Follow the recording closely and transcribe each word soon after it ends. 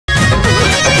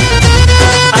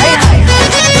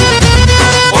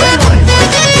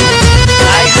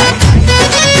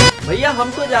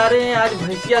आ रहे हैं आज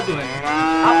भैंसिया जो है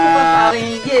आपके पास आ रहे हैं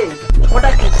ये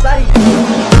छोटा खेसारी।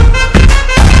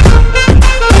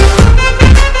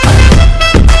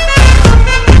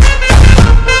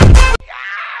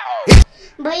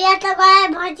 भैया तो गए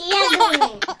भैंसिया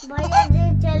भैया जी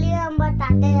चलिए हम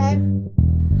बताते हैं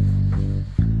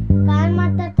कान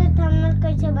मटर से थंबनेल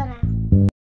कैसे बनाएं।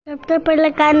 सबसे पहले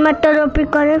कान मटर ओपन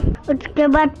करें, उसके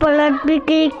बाद प्लस भी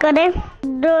क्लिक करें,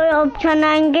 दो ऑप्शन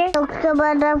आएंगे। उसके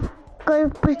बाद आप कोई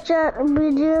पिक्चर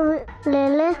वीडियो ले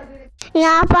लें,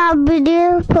 यहाँ पर आप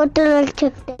वीडियो फोटो रख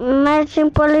सकते हैं। मैं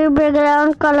सिंपली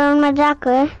बैकग्राउंड कलर में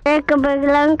जाकर एक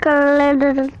बैकग्राउंड कलर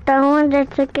ले देता हूँ,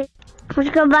 जैसे कि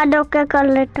उसके बाद ओके कर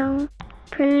लेता हूँ।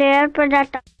 फिर लेयर पर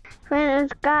जाता हूँ, फिर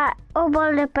उसका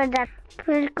ओवरले पर जाता,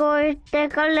 फिर कोई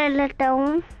टेकर ले लेता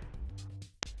हूँ,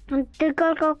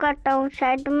 टिकर को करता हूँ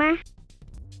साइड में।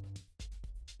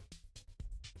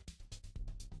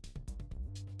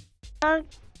 और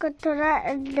को थोड़ा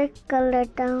एडिट कर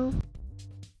लेता हूँ।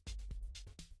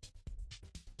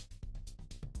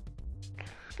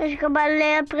 इसके बाद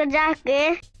लेयर पर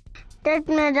जाके टेक्स्ट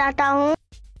में जाता हूँ।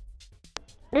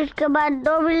 इसके बाद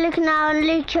दो भी लिखना और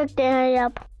लिख सकते हैं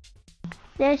आप,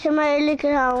 जैसे मैं लिख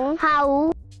रहा हूँ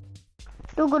how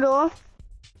to grow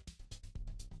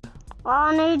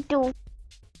on to.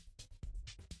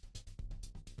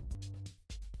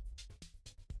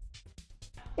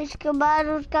 इसके बाद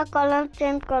उसका कलर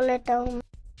चेंज कर लेता हूँ,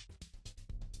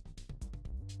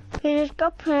 फिर इसका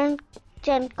फ्रंट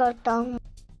चेंज करता हूँ।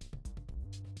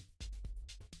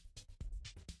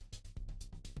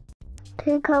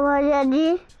 ठीक है भैया जी।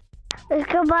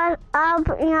 इसके बाद आप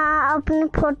यहाँ अपनी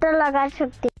फोटो लगा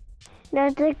सकते हैं,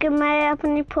 जैसे कि मैं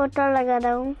अपनी फोटो लगा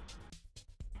रहा हूँ।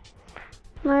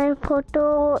 मेरी फोटो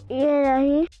ये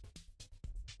रही।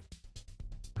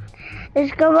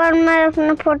 इसके बाद मैं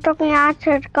अपने फोटो को यहाँ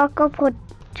सेट करके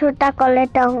छोटा कर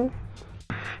लेता हूँ।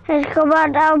 इसके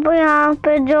बाद आप यहाँ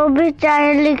पे जो भी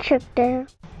चाहे लिख सकते हैं,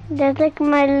 जैसे कि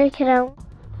मैं लिख रहा हूँ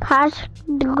फास्ट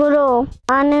ग्रो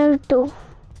ऑन टू।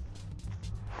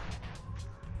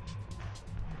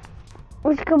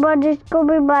 उसके बाद इसको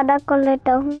भी बड़ा कर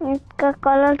लेता हूँ, इसका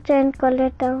कलर चेंज कर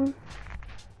लेता हूँ।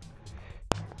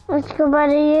 उसके बाद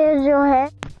ये जो है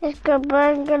इसका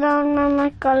बैकग्राउंड में मैं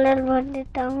कलर भर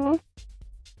देता हूँ,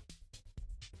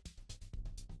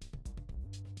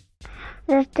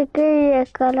 जैसे कि ये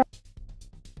कलर।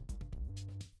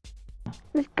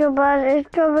 उसके बाद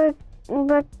इसका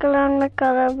बैकग्राउंड में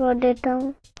कलर भर देता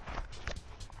हूँ।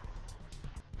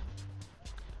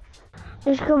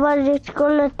 इसके बाद इसको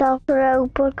लेता हूँ, थोड़ा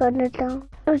ऊपर कर देता हूँ,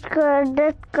 उसको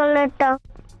एडजस्ट कर लेता हूँ,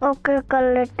 ओके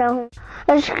कर लेता हूँ।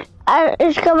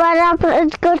 इसके बाद आप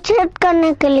इसको सेट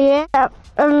करने के लिए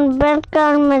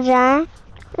बैकग्राउंड में जाएं।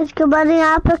 इसके बाद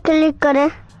यहाँ पे क्लिक करें,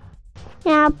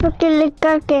 यहाँ पे क्लिक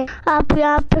करके आप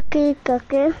यहाँ पे क्लिक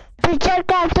करके पिक्चर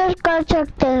कैप्चर कर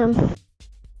सकते हैं।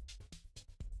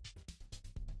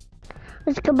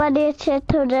 उसके बाद ये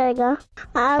सेट हो जाएगा।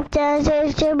 आप चाहे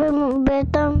इसे भी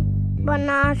बेहतर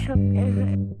बना सकते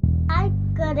हैं। लाइक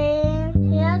करें,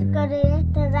 शेयर करें,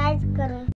 सब्सक्राइब करें।